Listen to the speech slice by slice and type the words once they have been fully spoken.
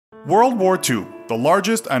World War II, the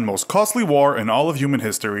largest and most costly war in all of human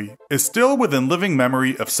history, is still within living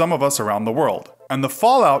memory of some of us around the world, and the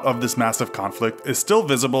fallout of this massive conflict is still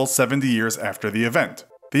visible 70 years after the event.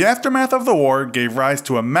 The aftermath of the war gave rise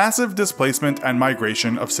to a massive displacement and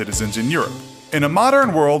migration of citizens in Europe. In a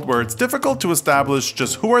modern world where it's difficult to establish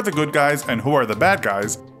just who are the good guys and who are the bad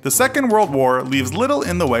guys, the Second World War leaves little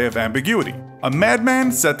in the way of ambiguity. A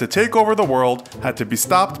madman set to take over the world had to be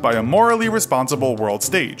stopped by a morally responsible world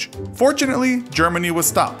stage. Fortunately, Germany was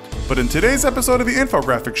stopped, but in today's episode of the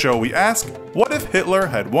Infographic Show we ask, what if Hitler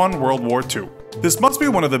had won World War II? This must be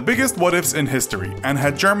one of the biggest what-ifs in history, and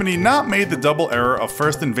had Germany not made the double error of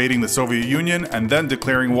first invading the Soviet Union and then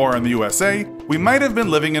declaring war on the USA, we might have been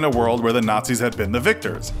living in a world where the Nazis had been the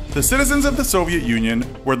victors. The citizens of the Soviet Union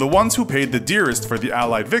were the ones who paid the dearest for the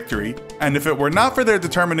Allied victory, and if it were not for their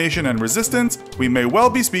determination and resistance, we may well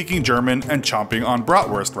be speaking German and chomping on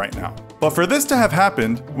bratwurst right now. But for this to have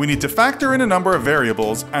happened, we need to factor in a number of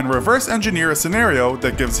variables and reverse engineer a scenario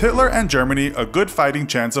that gives Hitler and Germany a good fighting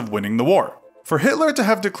chance of winning the war. For Hitler to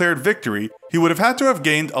have declared victory, he would have had to have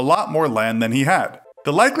gained a lot more land than he had.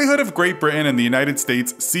 The likelihood of Great Britain and the United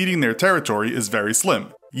States ceding their territory is very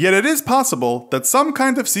slim. Yet it is possible that some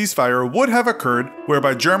kind of ceasefire would have occurred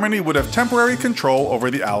whereby Germany would have temporary control over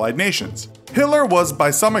the Allied nations. Hitler was,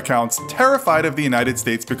 by some accounts, terrified of the United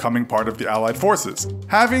States becoming part of the Allied forces,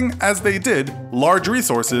 having, as they did, large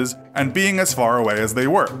resources and being as far away as they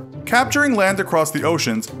were. Capturing land across the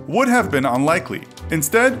oceans would have been unlikely.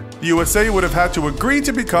 Instead, the USA would have had to agree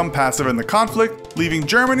to become passive in the conflict, leaving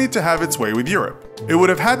Germany to have its way with Europe. It would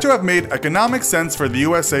have had to have made economic sense for the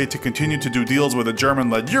USA to continue to do deals with a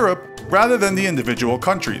German-led Europe rather than the individual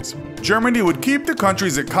countries. Germany would keep the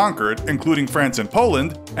countries it conquered, including France and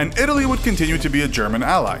Poland, and Italy would continue to be a German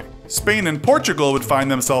ally. Spain and Portugal would find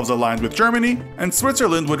themselves aligned with Germany, and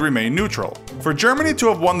Switzerland would remain neutral. For Germany to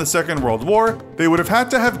have won the Second World War, they would have had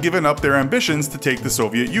to have given up their ambitions to take the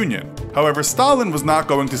Soviet Union. However, Stalin was not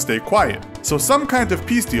going to stay quiet, so some kind of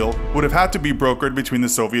peace deal would have had to be brokered between the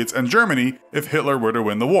Soviets and Germany if Hitler were to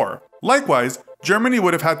win the war. Likewise, Germany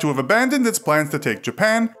would have had to have abandoned its plans to take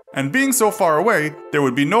Japan, and being so far away, there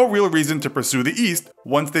would be no real reason to pursue the East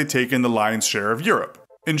once they'd taken the lion's share of Europe.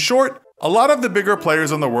 In short, a lot of the bigger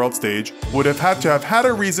players on the world stage would have had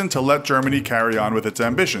a reason to let Germany carry on with its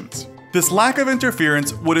ambitions. This lack of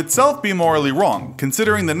interference would itself be morally wrong,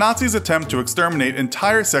 considering the Nazis' attempt to exterminate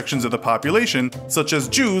entire sections of the population, such as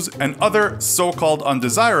Jews and other so-called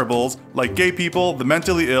undesirables like gay people, the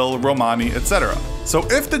mentally ill, Romani, etc. So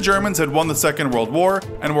if the Germans had won the Second World War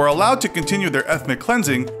and were allowed to continue their ethnic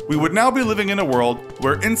cleansing, we would now be living in a world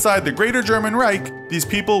where inside the Greater German Reich, these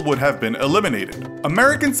people would have been eliminated.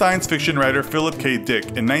 American science fiction writer Philip K. Dick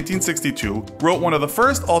in 1962 wrote one of the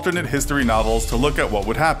first alternate history novels to look at what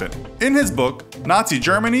would happen. In his book, Nazi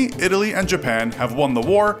Germany, Italy, and Japan have won the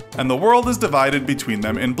war, and the world is divided between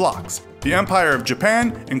them in blocks. The Empire of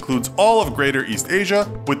Japan includes all of Greater East Asia,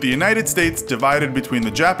 with the United States divided between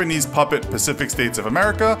the Japanese puppet Pacific States of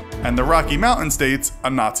America and the Rocky Mountain States, a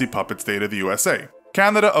Nazi puppet state of the USA.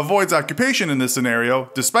 Canada avoids occupation in this scenario,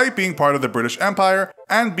 despite being part of the British Empire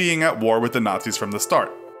and being at war with the Nazis from the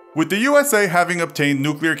start. With the USA having obtained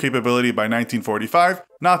nuclear capability by 1945,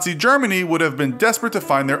 Nazi Germany would have been desperate to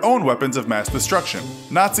find their own weapons of mass destruction.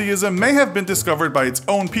 Nazism may have been discovered by its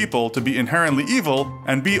own people to be inherently evil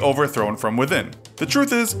and be overthrown from within. The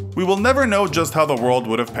truth is, we will never know just how the world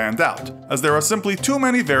would have panned out, as there are simply too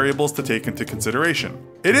many variables to take into consideration.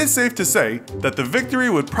 It is safe to say that the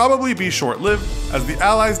victory would probably be short-lived, as the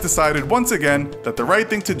Allies decided once again that the right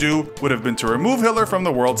thing to do would have been to remove Hitler from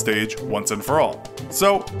the world stage once and for all.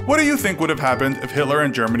 So, what do you think would have happened if Hitler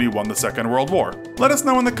and Germany won the Second World War? Let us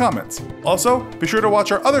know in the comments. Also, be sure to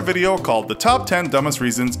watch our other video called The Top 10 Dumbest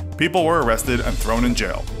Reasons People Were Arrested and Thrown in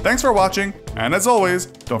Jail. Thanks for watching, and as always,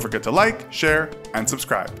 don't forget to like, share, and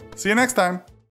subscribe. See you next time!